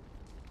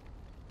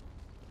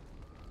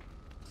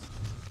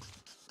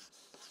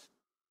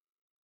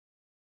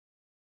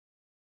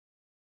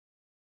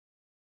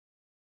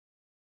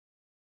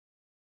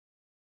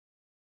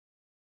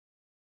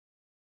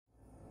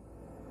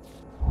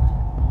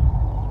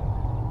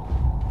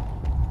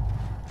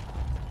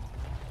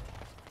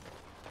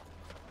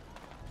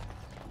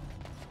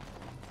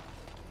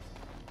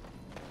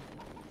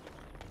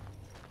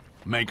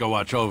 Make a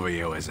watch over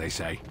you, as they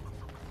say.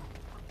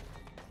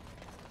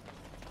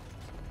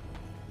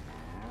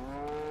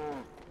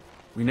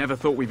 We never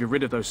thought we'd be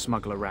rid of those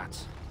smuggler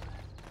rats.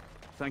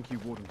 Thank you,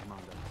 Warden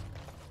Commander.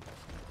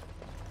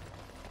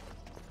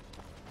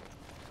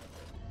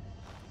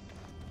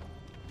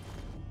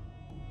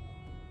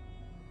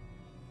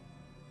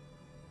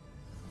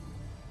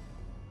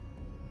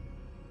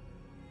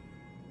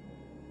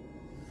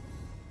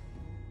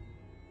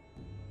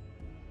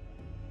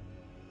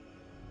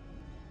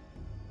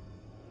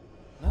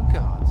 No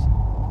guards.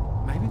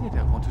 Maybe they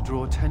don't want to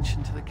draw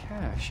attention to the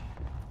cache.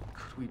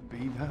 Could we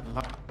be that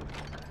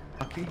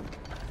lucky?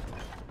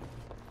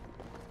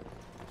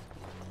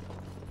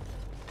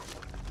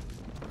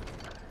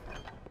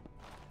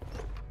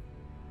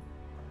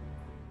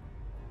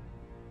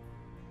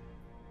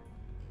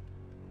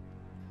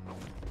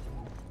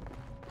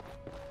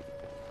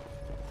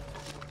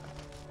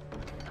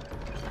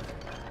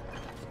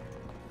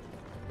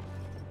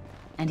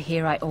 And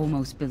here I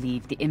almost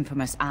believed the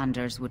infamous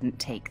Anders wouldn't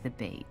take the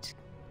bait.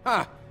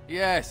 Ah,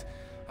 yes.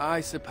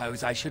 I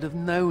suppose I should have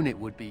known it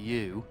would be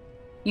you.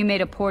 You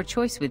made a poor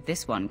choice with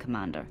this one,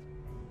 Commander.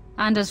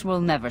 Anders will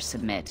never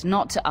submit,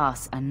 not to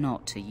us and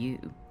not to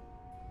you.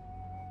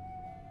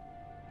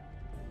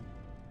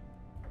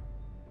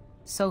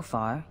 So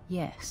far,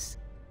 yes.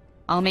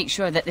 I'll make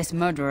sure that this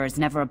murderer is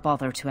never a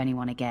bother to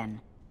anyone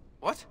again.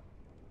 What?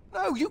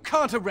 No, you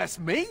can't arrest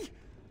me!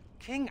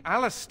 King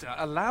Alistair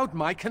allowed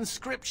my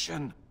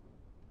conscription.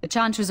 The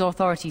Chantry's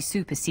authority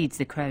supersedes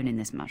the Crown in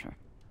this matter.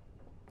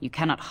 You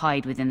cannot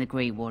hide within the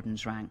Grey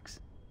Warden's ranks.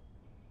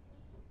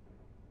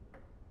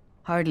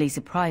 Hardly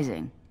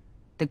surprising.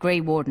 The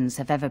Grey Wardens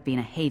have ever been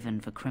a haven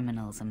for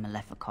criminals and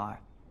Maleficar.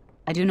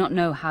 I do not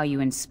know how you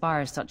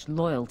inspire such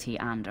loyalty,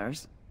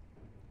 Anders,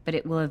 but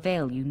it will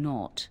avail you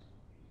naught.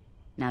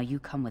 Now you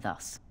come with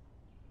us.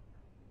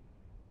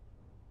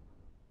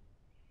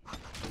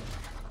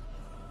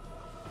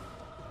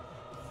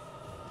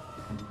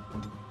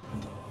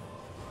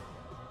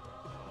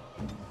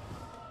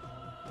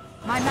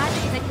 My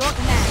magic is at your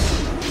command.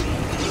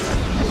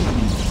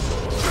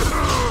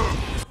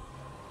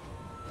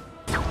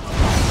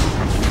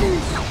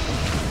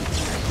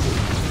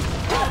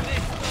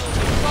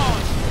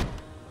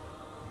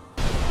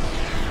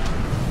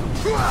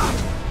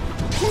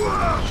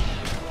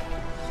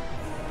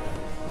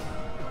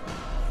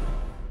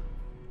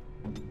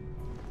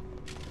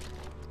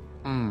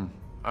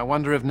 I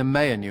wonder if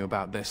Nighmare knew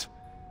about this.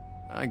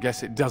 I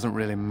guess it doesn't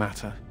really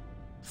matter.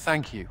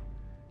 Thank you.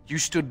 You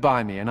stood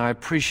by me, and I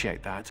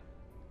appreciate that.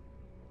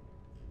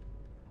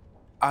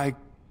 I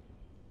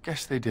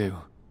guess they do.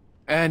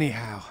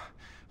 Anyhow,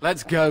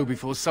 let's go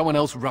before someone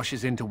else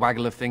rushes in to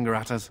waggle a finger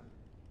at us.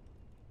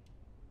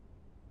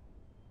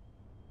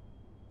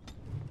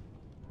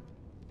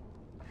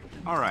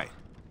 All right.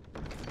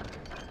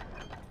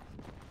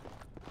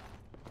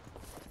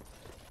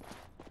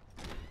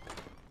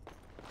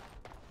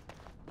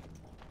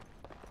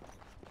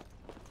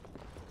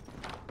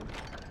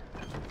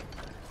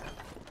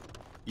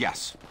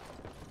 Yes.